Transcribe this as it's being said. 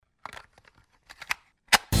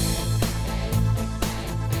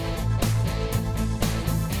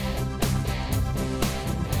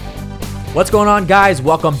What's going on, guys?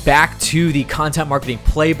 Welcome back to the Content Marketing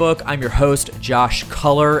Playbook. I'm your host, Josh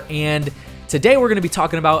Culler, and today we're going to be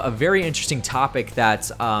talking about a very interesting topic that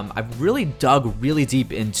I've really dug really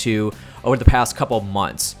deep into over the past couple of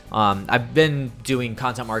months. I've been doing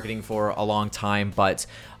content marketing for a long time, but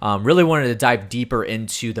really wanted to dive deeper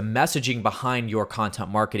into the messaging behind your content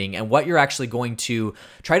marketing and what you're actually going to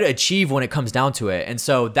try to achieve when it comes down to it. And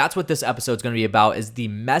so that's what this episode is going to be about, is the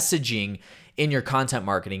messaging in your content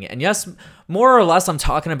marketing. And yes, more or less, I'm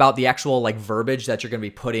talking about the actual verbiage that you're going to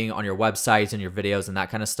be putting on your websites and your videos and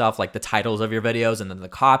that kind of stuff, like the titles of your videos and then the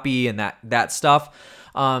copy and that stuff.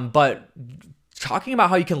 But talking about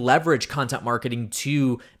how you can leverage content marketing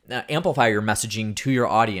to amplify your messaging to your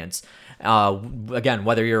audience. Again,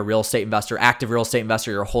 whether you're a real estate investor, active real estate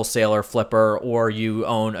investor, you're a wholesaler, flipper, or you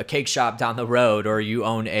own a cake shop down the road, or you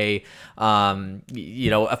own a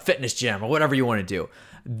fitness gym or whatever you want to do.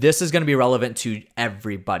 This is going to be relevant to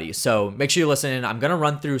everybody. So make sure you listen in. I'm going to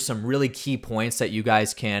run through some really key points that you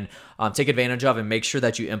guys can take advantage of and make sure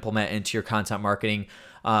that you implement into your content marketing.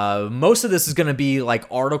 Most of this is going to be like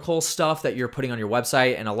article stuff that you're putting on your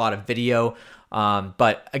website and a lot of video.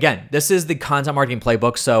 But again, this is the content marketing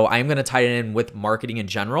playbook. So I'm going to tie it in with marketing in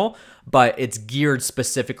general, but it's geared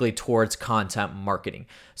specifically towards content marketing.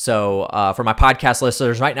 So, for my podcast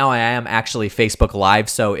listeners, right now I am actually Facebook Live.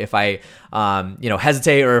 So if I,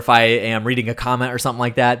 hesitate, or if I am reading a comment or something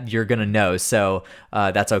like that, you're going to know. So,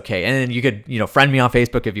 that's okay. And then you could, friend me on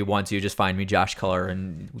Facebook if you want to. Just find me, Josh Culler,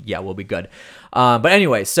 and yeah, we'll be good. But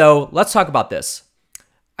anyway, so let's talk about this.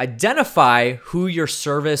 Identify who your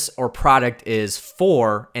service or product is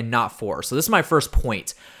for and not for. So this is my first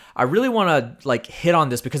point. I really want to hit on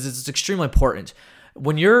this because it's extremely important.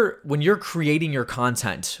 When you're creating your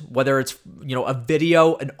content, whether it's a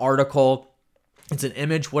video, an article, it's an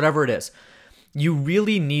image, whatever it is, you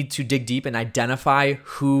really need to dig deep and identify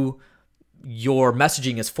who your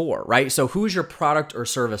messaging is for, right? So who's your product or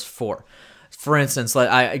service for? For instance,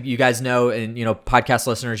 you guys know, and podcast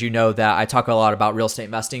listeners, that I talk a lot about real estate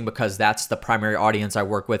investing because that's the primary audience I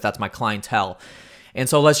work with. That's my clientele. And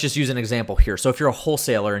so let's just use an example here. So if you're a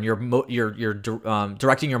wholesaler and you're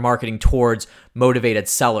directing your marketing towards motivated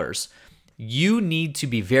sellers, you need to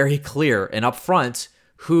be very clear and upfront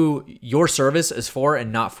who your service is for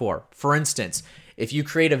and not for. For instance, if you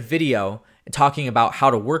create a video talking about how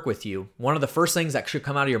to work with you, one of the first things that should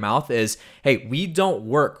come out of your mouth is, hey, we don't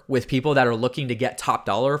work with people that are looking to get top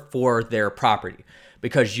dollar for their property,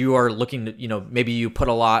 because you are looking to, maybe you put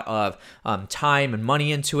a lot of time and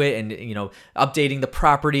money into it and, updating the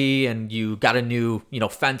property, and you got a new,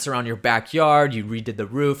 fence around your backyard, you redid the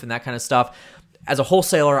roof and that kind of stuff. As a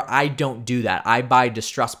wholesaler, I don't do that. I buy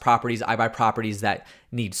distressed properties. I buy properties that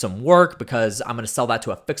need some work because I'm going to sell that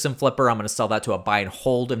to a fix and flipper. I'm going to sell that to a buy and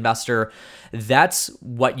hold investor. That's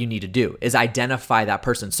what you need to do, is identify that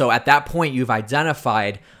person. So at that point, you've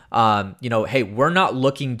identified, hey, we're not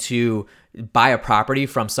looking to buy a property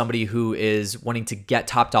from somebody who is wanting to get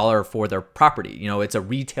top dollar for their property. It's a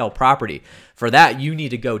retail property. For that, you need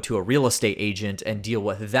to go to a real estate agent and deal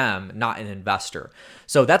with them, not an investor.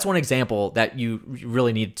 So that's one example that you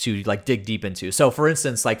really need to dig deep into. So for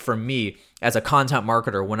instance, for me as a content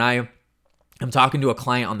marketer, when I'm talking to a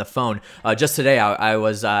client on the phone. Just today,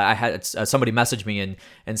 I had somebody message me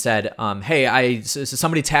and said, "Hey,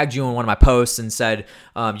 somebody tagged you in one of my posts and said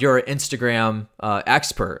you're an Instagram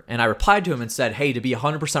expert." And I replied to him and said, "Hey, to be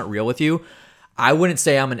 100% real with you, I wouldn't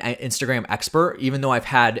say I'm an Instagram expert, even though I've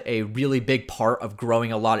had a really big part of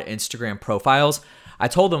growing a lot of Instagram profiles." I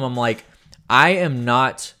told him, I'm like, I am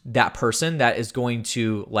not that person that is going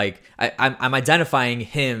to I'm identifying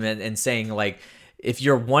him and saying if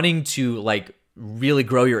you're wanting to really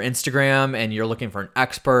grow your Instagram and you're looking for an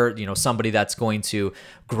expert, somebody that's going to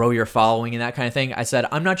grow your following and that kind of thing, I said,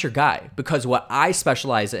 I'm not your guy, because what I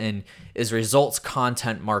specialize in is results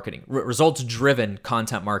content marketing, results driven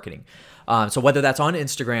content marketing. So whether that's on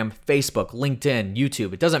Instagram, Facebook, LinkedIn,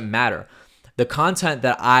 YouTube, it doesn't matter. The content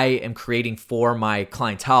that I am creating for my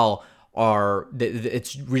clientele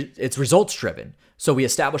it's results driven. So we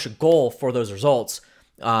establish a goal for those results.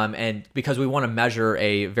 And because we want to measure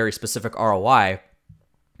a very specific ROI,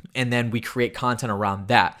 and then we create content around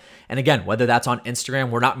that. And again, whether that's on Instagram,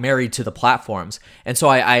 we're not married to the platforms. And so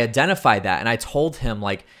I identified that, and I told him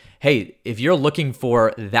hey, if you're looking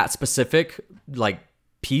for that specific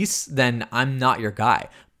piece, then I'm not your guy.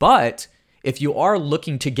 But if you are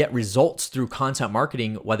looking to get results through content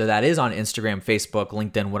marketing, whether that is on Instagram, Facebook,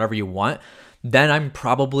 LinkedIn, whatever you want, then I'm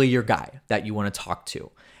probably your guy that you want to talk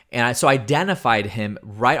to. And so I identified him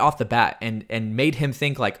right off the bat and made him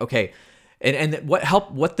think okay, and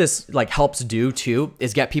what this helps do too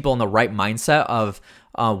is get people in the right mindset of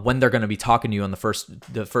when they're going to be talking to you on the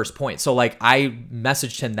first point. So like I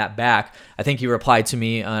messaged him that back. I think he replied to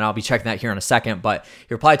me, and I'll be checking that here in a second, but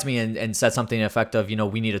he replied to me and said something to the effect of,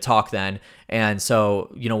 we need to talk then. And so,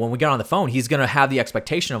 when we get on the phone, he's going to have the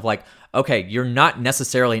expectation of like, okay, you're not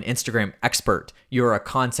necessarily an Instagram expert. You're a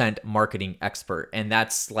content marketing expert. And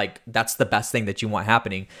that's the best thing that you want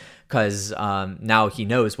happening, because now he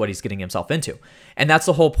knows what he's getting himself into. And that's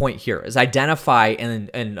the whole point here, is identify, and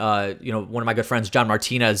one of my good friends, John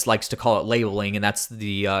Martinez, likes to call it labeling, and that's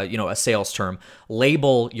the a sales term.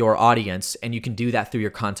 Label your audience, and you can do that through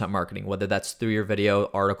your content marketing, whether that's through your video,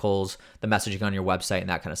 articles, the messaging on your website, and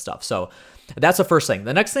that kind of stuff. So that's the first thing.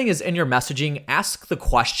 The next thing is, in your messaging, ask the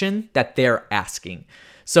question that they're asking.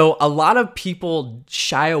 So a lot of people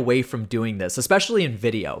shy away from doing this, especially in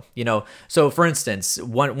video. So for instance,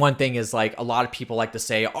 one thing is like, a lot of people like to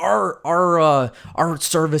say our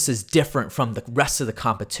service is different from the rest of the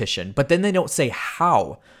competition, but then they don't say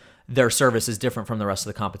how their service is different from the rest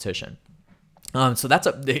of the competition. So that's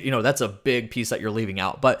a big piece that you're leaving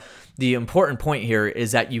out. But the important point here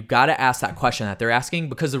is that you got to ask that question that they're asking,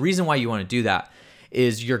 because the reason why you want to do that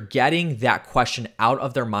is you're getting that question out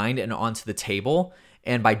of their mind and onto the table.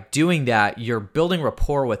 And by doing that, you're building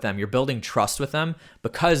rapport with them. You're building trust with them,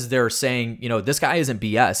 because they're saying, this guy isn't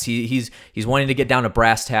BS. He's wanting to get down to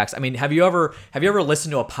brass tacks. I mean, have you ever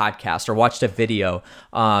listened to a podcast or watched a video,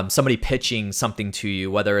 somebody pitching something to you,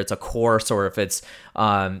 whether it's a course or if it's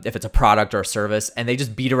a product or a service, and they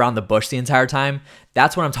just beat around the bush the entire time?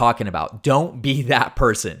 That's what I'm talking about. Don't be that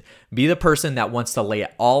person. Be the person that wants to lay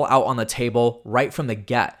it all out on the table right from the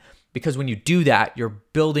get. Because when you do that, you're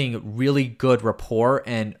building really good rapport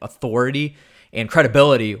and authority and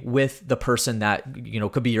credibility with the person that,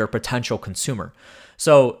 could be your potential consumer.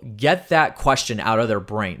 So get that question out of their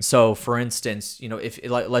brain. So for instance, if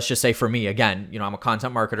let's just say for me, again, I'm a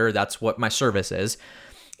content marketer, that's what my service is.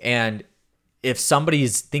 And if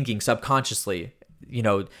somebody's thinking subconsciously,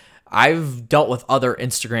 I've dealt with other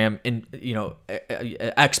Instagram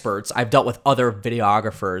experts. I've dealt with other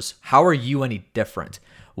videographers. How are you any different?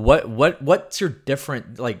 What's your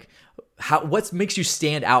different, what makes you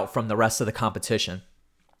stand out from the rest of the competition?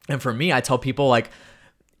 And for me, I tell people like,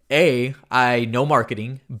 A, I know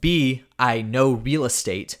marketing, B, I know real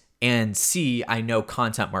estate, and C, I know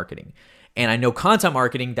content marketing. And I know content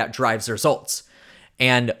marketing that drives results.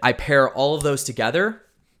 And I pair all of those together.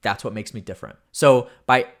 That's what makes me different. So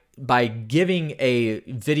by giving a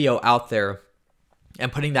video out there and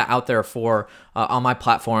putting that out there for on my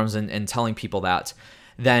platforms and telling people that,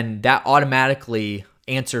 then that automatically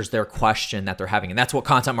answers their question that they're having. And that's what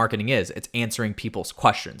content marketing is. It's answering people's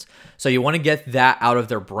questions. So you want to get that out of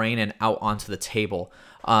their brain and out onto the table.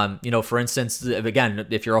 For instance, again,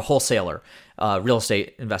 if you're a wholesaler, real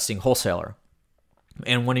estate investing wholesaler,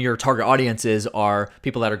 and one of your target audiences are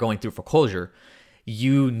people that are going through foreclosure,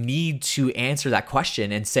 you need to answer that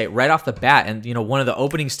question and say it right off the bat. And, one of the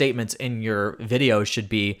opening statements in your video should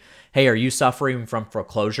be, hey, are you suffering from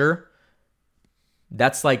foreclosure?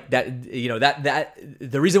 That's like that, that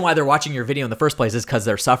the reason why they're watching your video in the first place is because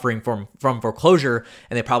they're suffering from foreclosure,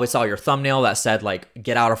 and they probably saw your thumbnail that said like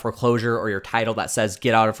get out of foreclosure, or your title that says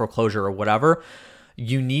get out of foreclosure, or whatever.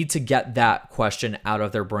 You need to get that question out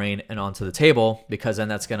of their brain and onto the table, because then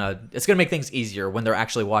it's gonna make things easier when they're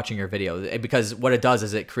actually watching your video. Because what it does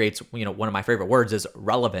is it creates, one of my favorite words is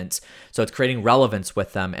relevance. So it's creating relevance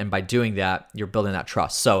with them, and by doing that, you're building that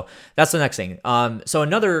trust. So that's the next thing. So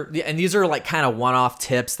and these are like kind of one-off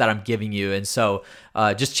tips that I'm giving you, and so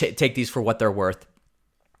just take these for what they're worth.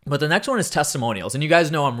 But the next one is testimonials. And you guys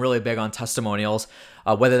know I'm really big on testimonials,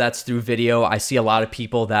 whether that's through video. I see a lot of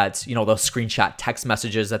people that, they'll screenshot text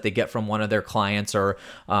messages that they get from one of their clients or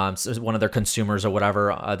one of their consumers or whatever.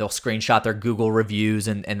 They'll screenshot their Google reviews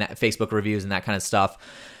and that Facebook reviews and that kind of stuff.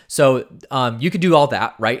 So you could do all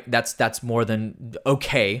that, right? That's more than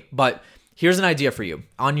okay. But here's an idea for you.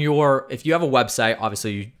 If you have a website,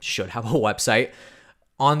 obviously you should have a website.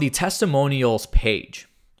 On the testimonials page,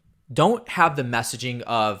 don't have the messaging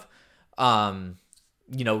of,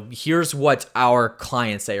 here's what our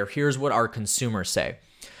clients say, or here's what our consumers say.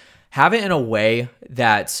 Have it in a way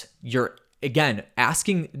that you're, again,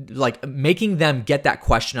 asking, like making them get that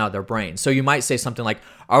question out of their brain. So you might say something like,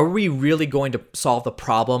 are we really going to solve the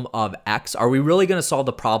problem of X? Are we really going to solve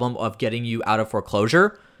the problem of getting you out of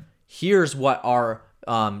foreclosure? Here's what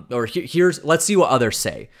let's see what others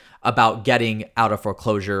say about getting out of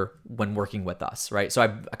foreclosure when working with us, right? So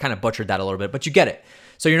I kind of butchered that a little bit, but you get it.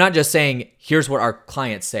 So you're not just saying, here's what our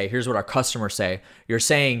clients say, here's what our customers say. You're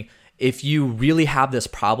saying, if you really have this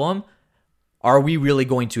problem, are we really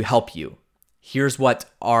going to help you? Here's what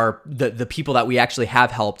the people that we actually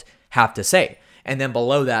have helped have to say. And then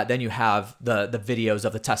below that, then you have the videos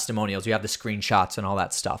of the testimonials, you have the screenshots and all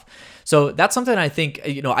that stuff. So that's something I think,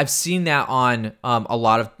 I've seen that on a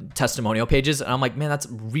lot of testimonial pages, and I'm like, man, that's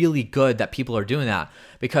really good that people are doing that,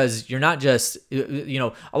 because you're not just,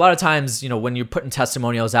 a lot of times, when you're putting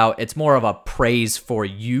testimonials out, it's more of a praise for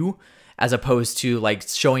you, as opposed to like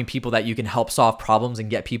showing people that you can help solve problems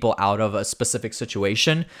and get people out of a specific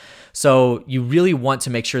situation. So you really want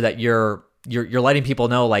to make sure that you're letting people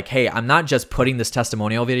know, like, hey, I'm not just putting this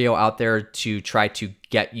testimonial video out there to try to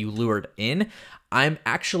get you lured in. I'm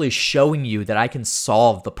actually showing you that I can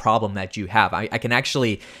solve the problem that you have. I can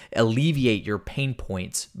actually alleviate your pain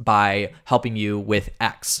points by helping you with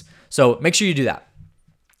X. So make sure you do that.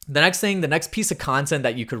 The next piece of content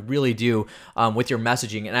that you could really do with your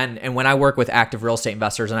messaging, and when I work with active real estate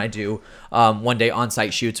investors, and I do one-day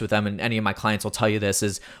on-site shoots with them, and any of my clients will tell you this,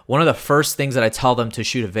 is one of the first things that I tell them to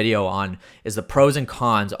shoot a video on is the pros and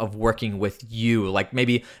cons of working with you, like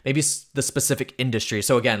maybe the specific industry.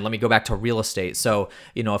 So again, let me go back to real estate. So,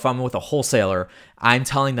 if I'm with a wholesaler, I'm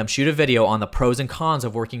telling them shoot a video on the pros and cons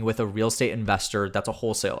of working with a real estate investor that's a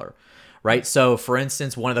wholesaler. Right. So for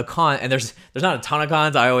instance, one of the cons, and there's not a ton of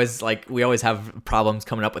cons. We always have problems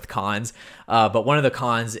coming up with cons. But one of the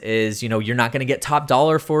cons is, you're not going to get top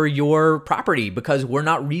dollar for your property because we're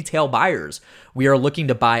not retail buyers. We are looking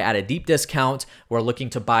to buy at a deep discount. We're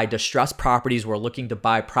looking to buy distressed properties. We're looking to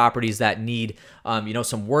buy properties that need,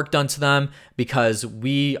 some work done to them, because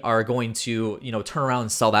we are going to, turn around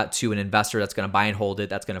and sell that to an investor that's going to buy and hold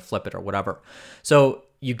it, that's going to flip it or whatever. So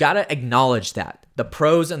you got to acknowledge that, the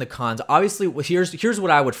pros and the cons. Obviously, here's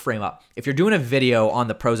what I would frame up. If you're doing a video on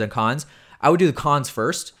the pros and cons, I would do the cons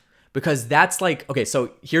first, because that's like, okay,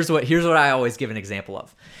 so here's what I always give an example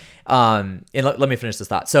of. And let me finish this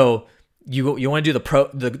thought. So you want to do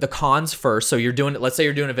the cons first. So let's say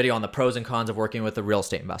you're doing a video on the pros and cons of working with a real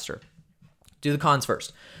estate investor. Do the cons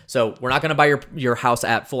first. So we're not going to buy your house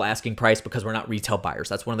at full asking price because we're not retail buyers.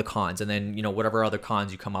 That's one of the cons. And then, whatever other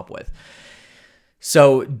cons you come up with.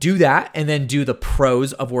 So do that, and then do the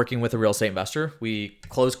pros of working with a real estate investor. We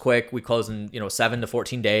close quick. We close in 7 to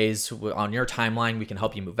 14 days on your timeline. We can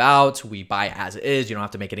help you move out. We buy as is. You don't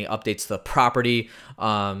have to make any updates to the property.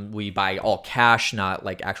 We buy all cash, not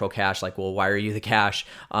like actual cash. Like we'll wire you the cash,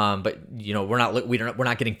 but we're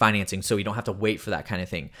not getting financing, so you don't have to wait for that kind of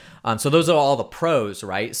thing. So those are all the pros,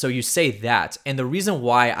 right? So you say that, and the reason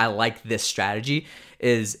why I like this strategy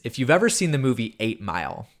is if you've ever seen the movie 8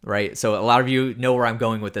 Mile, right? So a lot of you know where I'm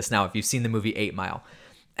going with this now. If you've seen the movie 8 Mile,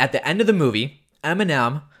 at the end of the movie,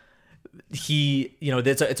 Eminem,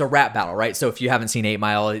 it's a rap battle, right? So if you haven't seen 8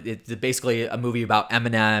 Mile, it's basically a movie about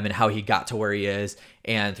Eminem and how he got to where he is.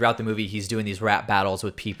 And throughout the movie, he's doing these rap battles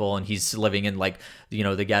with people, and he's living in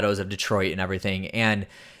the ghettos of Detroit and everything. And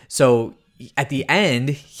so at the end,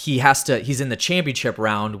 he's in the championship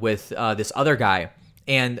round with this other guy.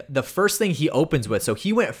 And the first thing he opens with, so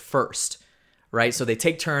he went first, right? So they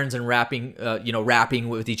take turns in rapping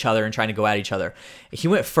with each other and trying to go at each other. He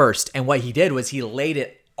went first, and what he did was he laid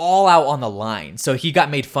it all out on the line. So he got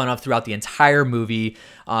made fun of throughout the entire movie.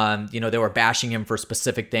 They were bashing him for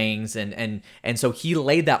specific things, and so he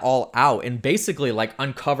laid that all out and basically like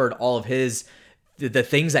uncovered all of the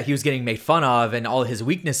things that he was getting made fun of and all of his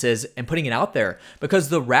weaknesses, and putting it out there, because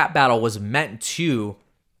the rap battle was meant to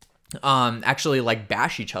actually like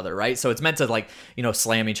bash each other, right? So it's meant to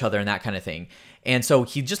slam each other and that kind of thing. And so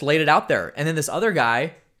he just laid it out there. And then this other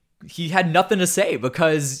guy, he had nothing to say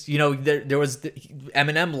because, there was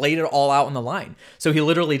Eminem laid it all out on the line. So he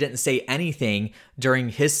literally didn't say anything during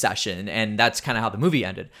his session. And that's kind of how the movie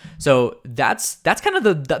ended. So that's kind of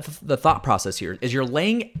the thought process here, is you're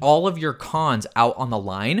laying all of your cons out on the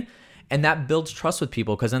line, and that builds trust with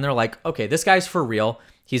people, because then they're like, okay, this guy's for real.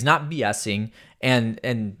 He's not BSing.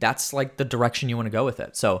 And that's like the direction you want to go with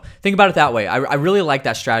it. So think about it that way. I really like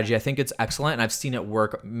that strategy. I think it's excellent, and I've seen it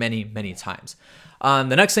work many, many times.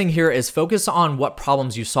 The next thing here is focus on what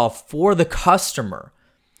problems you solve for the customer,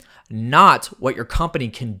 not what your company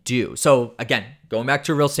can do. So again, going back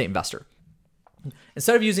to a real estate investor,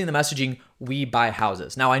 instead of using the messaging, we buy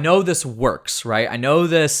houses. Now I know this works, right? I know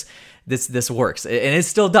this works, and it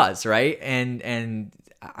still does, right? And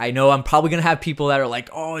I know I'm probably gonna have people that are like,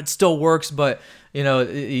 "Oh, it still works," but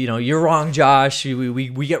you're wrong, Josh.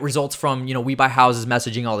 We get results from we buy houses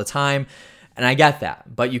messaging all the time, and I get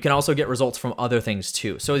that. But you can also get results from other things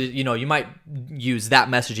too. So you might use that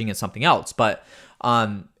messaging in something else. But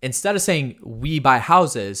instead of saying we buy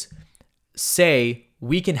houses, say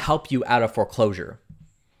we can help you out of foreclosure.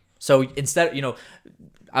 So instead,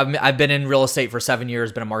 I've been in real estate for 7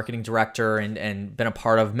 years, been a marketing director, and been a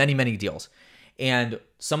part of many, many deals. And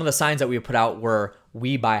some of the signs that we put out were,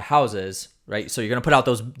 we buy houses, right? So you're going to put out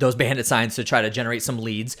those bandit signs to try to generate some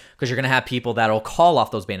leads because you're going to have people that'll call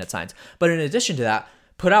off those bandit signs. But in addition to that,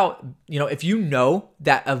 put out, if you know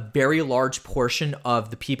that a very large portion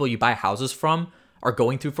of the people you buy houses from are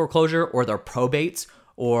going through foreclosure or they're probates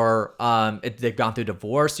or they've gone through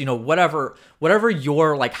divorce, whatever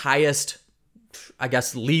your like highest, I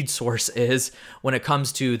guess, lead source is when it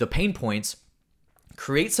comes to the pain points,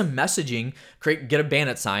 create some messaging, get a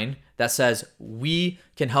bandit sign that says, we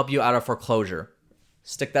can help you out of foreclosure.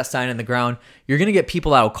 Stick that sign in the ground. You're going to get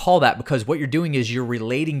people that will call that because what you're doing is you're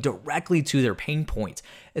relating directly to their pain points,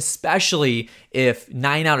 especially if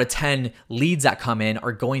 9 out of 10 leads that come in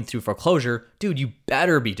are going through foreclosure. Dude, you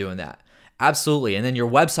better be doing that. Absolutely. And then your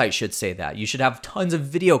website should say that. You should have tons of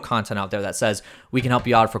video content out there that says we can help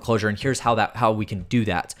you out of foreclosure and here's how we can do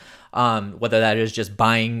that. Whether that is just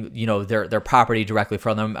buying, their property directly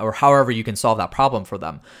from them or however you can solve that problem for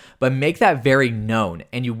them. But make that very known.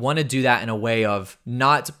 And you want to do that in a way of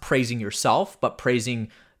not praising yourself, but praising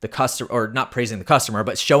the customer, or not praising the customer,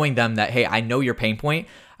 but showing them that, hey, I know your pain point.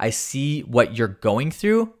 I see what you're going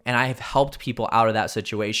through and I have helped people out of that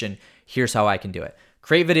situation. Here's how I can do it.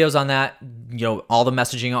 Create videos on that, all the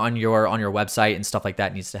messaging on your website and stuff like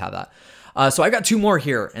that needs to have that. So I got 2 more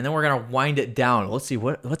here and then we're going to wind it down. Let's see,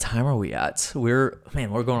 what time are we at? We're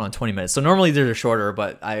going on 20 minutes. So normally they're shorter,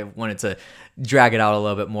 but I wanted to drag it out a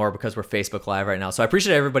little bit more because we're Facebook Live right now. So I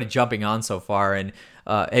appreciate everybody jumping on so far. And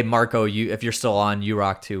hey, Marco, if you're still on, you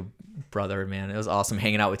rock too, brother, man. It was awesome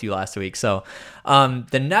hanging out with you last week. So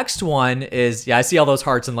the next one is, I see all those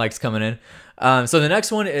hearts and likes coming in. So the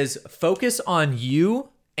next one is focus on you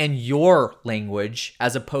and your language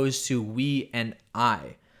as opposed to we and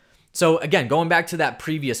I. So again, going back to that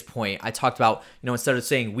previous point, I talked about, instead of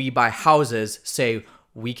saying we buy houses, say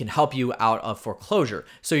we can help you out of foreclosure.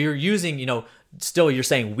 So you're using, still you're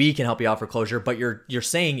saying we can help you out of foreclosure, but you're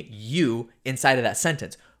saying you inside of that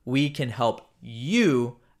sentence. We can help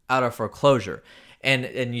you out of foreclosure.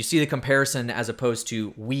 And you see the comparison as opposed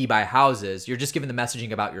to we buy houses. You're just giving the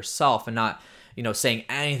messaging about yourself and not, saying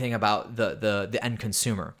anything about the end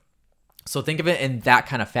consumer. So think of it in that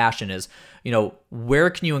kind of fashion is, where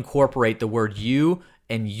can you incorporate the word you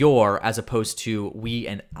and your as opposed to we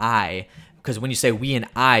and I? Because when you say we and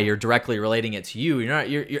I, you're directly relating it to you.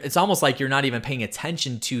 It's almost like you're not even paying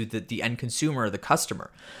attention to the end consumer or the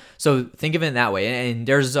customer. So think of it in that way. And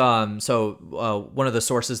there's one of the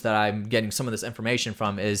sources that I'm getting some of this information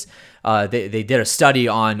from is they did a study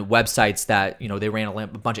on websites that, they ran a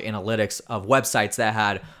bunch of analytics of websites that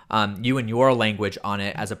had you and your language on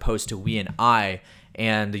it as opposed to we and I,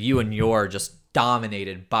 and the you and your just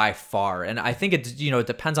dominated by far. And I think it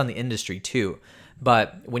depends on the industry too.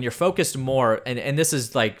 But when you're focused more, and this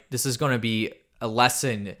is going to be a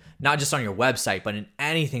lesson, not just on your website, but in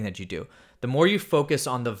anything that you do. The more you focus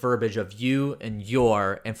on the verbiage of you and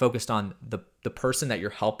your and focused on the person that you're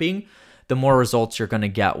helping, the more results you're going to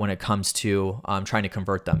get when it comes to trying to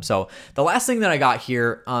convert them. So the last thing that I got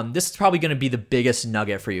here, this is probably going to be the biggest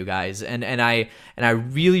nugget for you guys. And I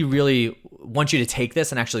really, really want you to take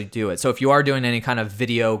this and actually do it. So if you are doing any kind of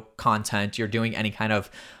video content, you're doing any kind of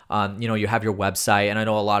you have your website, and I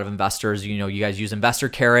know a lot of investors, you guys use Investor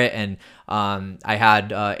Carrot, and I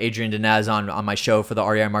had Adrian Dinez on my show for the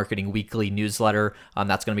REI Marketing Weekly newsletter.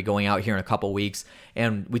 That's going to be going out here in a couple weeks,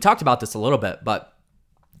 and we talked about this a little bit. But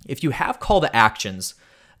if you have call to actions,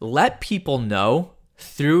 let people know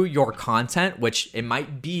through your content, which it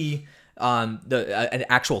might be an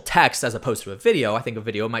actual text as opposed to a video. I think a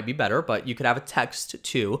video might be better, but you could have a text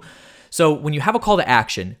too. So when you have a call to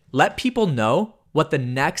action, let people know what the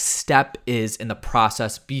next step is in the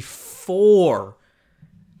process before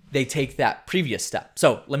they take that previous step.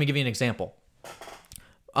 So let me give you an example.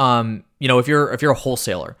 If you're a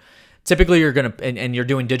wholesaler, typically you're gonna and you're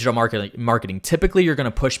doing digital marketing. Typically you're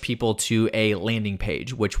gonna push people to a landing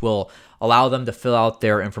page, which will allow them to fill out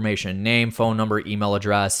their information: name, phone number, email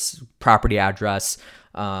address, property address,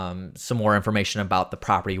 some more information about the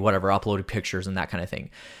property, whatever, uploaded pictures and that kind of thing.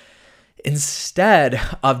 Instead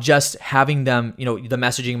of just having them, the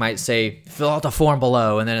messaging might say, fill out the form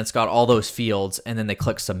below, and then it's got all those fields, and then they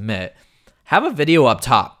click submit. Have a video up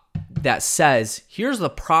top that says, here's the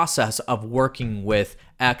process of working with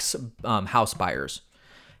X house buyers.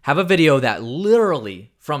 Have a video that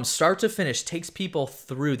literally from start to finish takes people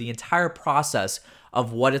through the entire process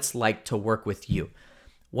of what it's like to work with you.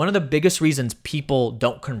 One of the biggest reasons people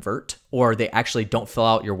don't convert or they actually don't fill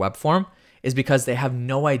out your web form is because they have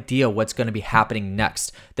no idea what's going to be happening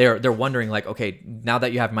next. They're wondering like, okay, now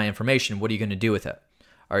that you have my information, what are you going to do with it?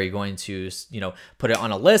 Are you going to, put it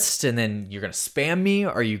on a list and then you're going to spam me?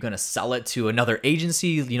 Are you going to sell it to another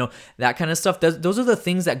agency? That kind of stuff. Those are the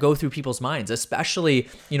things that go through people's minds, especially,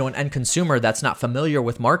 an end consumer that's not familiar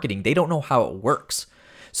with marketing. They don't know how it works.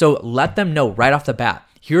 So let them know right off the bat,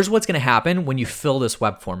 here's what's going to happen when you fill this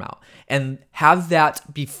web form out, and have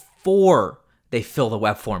that before they fill the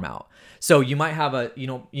web form out. So you might have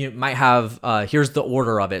here's the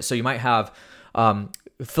order of it. So you might have,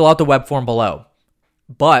 fill out the web form below,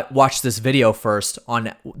 but watch this video first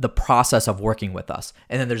on the process of working with us.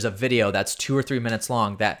 And then there's a video that's 2 or 3 minutes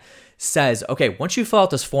long that says, okay, once you fill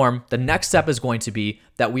out this form, the next step is going to be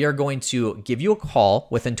that we are going to give you a call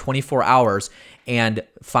within 24 hours and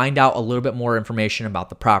find out a little bit more information about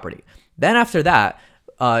the property. Then after that,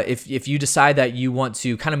 if you decide that you want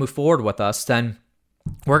to kind of move forward with us, then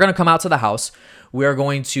we're going to come out to the house. We are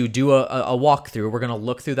going to do a walkthrough. We're going to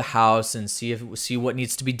look through the house and see what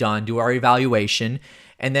needs to be done, do our evaluation,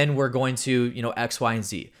 and then we're going to, X, Y, and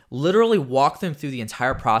Z. Literally walk them through the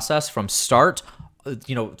entire process from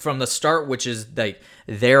the start, which is like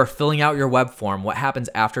they're filling out your web form, what happens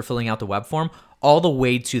after filling out the web form, all the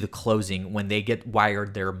way to the closing when they get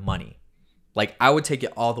wired their money. Like, I would take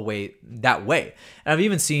it all the way that way. And I've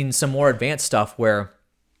even seen some more advanced stuff where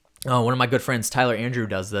one of my good friends, Tyler Andrew,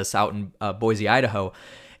 does this out in Boise, Idaho,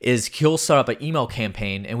 is he'll set up an email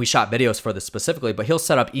campaign, and we shot videos for this specifically, but he'll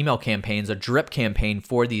set up email campaigns, a drip campaign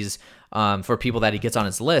for these, for people that he gets on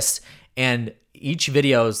his list. And each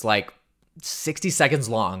video is like 60 seconds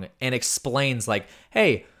long and explains like,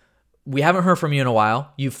 hey, we haven't heard from you in a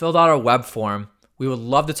while. You filled out our web form. We would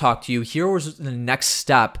love to talk to you. Here was the next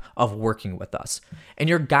step of working with us. And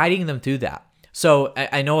you're guiding them through that. So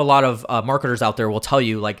I know a lot of marketers out there will tell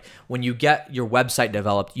you, like, when you get your website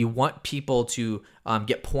developed, you want people to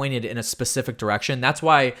get pointed in a specific direction. That's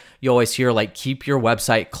why you always hear, like, keep your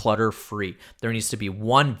website clutter free. There needs to be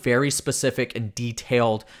one very specific and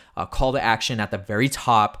detailed call to action at the very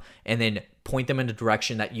top, and then point them in the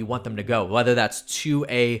direction that you want them to go, whether that's to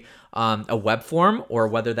a web form or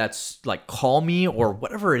whether that's like call me or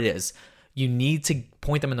whatever it is. You need to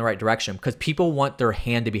point them in the right direction because people want their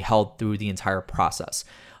hand to be held through the entire process.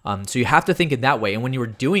 So you have to think in that way. And when you are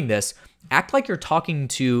doing this, act like you're talking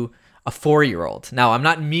to a 4-year-old. Now, I'm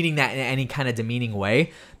not meaning that in any kind of demeaning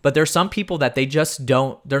way, but there's some people that they just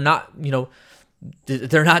they're not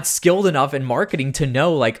skilled enough in marketing to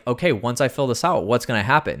know, like, okay, once I fill this out, what's going to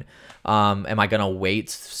happen? Am I going to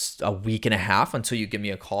wait a week and a half until you give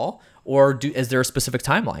me a call? Or is there a specific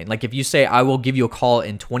timeline? Like, if you say, I will give you a call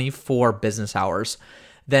in 24 business hours,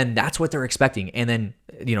 then that's what they're expecting. And then,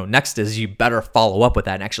 next is you better follow up with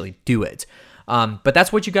that and actually do it. But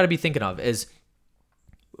that's what you got to be thinking of, is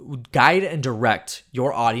guide and direct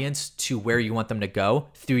your audience to where you want them to go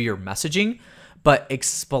through your messaging, but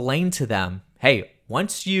explain to them, hey,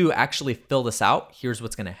 once you actually fill this out, here's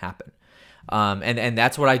what's going to happen. And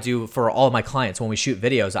that's what I do for all of my clients. When we shoot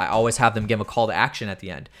videos, I always have them give a call to action at the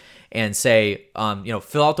end and say,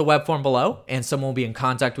 fill out the web form below and someone will be in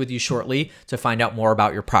contact with you shortly to find out more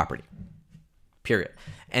about your property, period.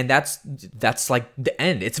 And that's like the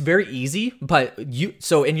end. It's very easy, but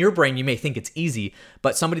so in your brain, you may think it's easy,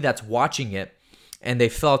 but somebody that's watching it and they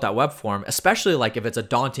fill out that web form, especially like if it's a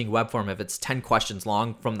daunting web form, if it's 10 questions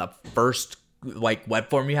long from the first like web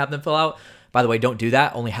form you have them fill out. By the way, don't do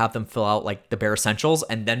that. Only have them fill out like the bare essentials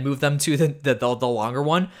and then move them to the longer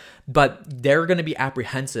one. But they're going to be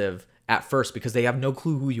apprehensive at first because they have no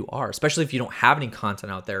clue who you are, especially if you don't have any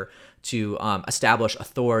content out there to establish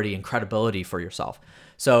authority and credibility for yourself.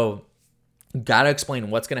 So got to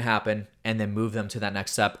explain what's going to happen and then move them to that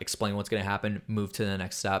next step, explain what's going to happen, move to the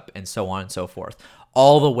next step, and so on and so forth,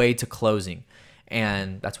 all the way to closing.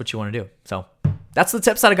 And that's what you want to do. So that's the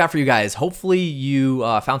tips that I got for you guys. Hopefully you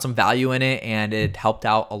found some value in it and it helped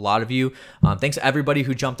out a lot of you. Thanks to everybody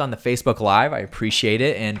who jumped on the Facebook Live. I appreciate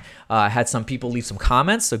it. And I had some people leave some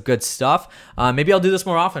comments, so good stuff. Maybe I'll do this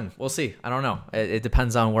more often. We'll see. I don't know. It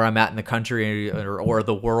depends on where I'm at in the country or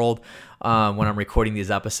the world when I'm recording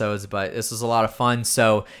these episodes, but this was a lot of fun.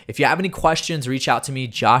 So if you have any questions, reach out to me.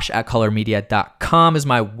 josh@colormedia.com is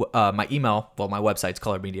my email. Well, my website's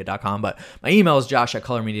colormedia.com, but my email is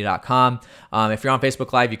josh@colormedia.com. If you're on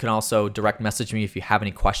Facebook Live, you can also direct message me if you have any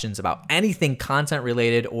questions about anything content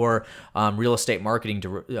related or real estate marketing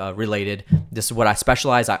related. This is what I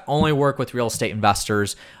specialize. I only work with real estate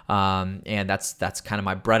investors, and that's kind of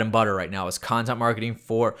my bread and butter right now is content marketing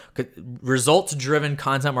for results-driven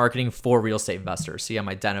content marketing for real estate investors. See, I'm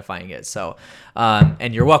identifying it. So,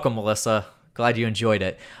 and you're welcome, Melissa. Glad you enjoyed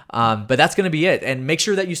it. But that's going to be it. And make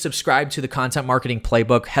sure that you subscribe to the Content Marketing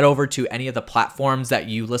Playbook. Head over to any of the platforms that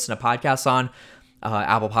you listen to podcasts on.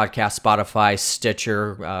 Apple Podcast, Spotify,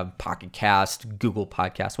 Stitcher, Pocket Cast, Google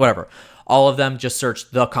Podcast, whatever. All of them, just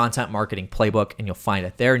search The Content Marketing Playbook and you'll find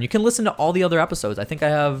it there. And you can listen to all the other episodes. I think I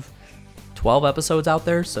have 12 episodes out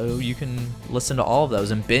there, so you can listen to all of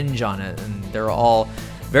those and binge on it. And they're all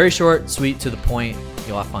very short, sweet, to the point.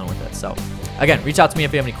 You'll have fun with it. So again, reach out to me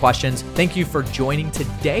if you have any questions. Thank you for joining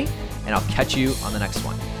today, and I'll catch you on the next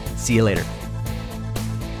one. See you later.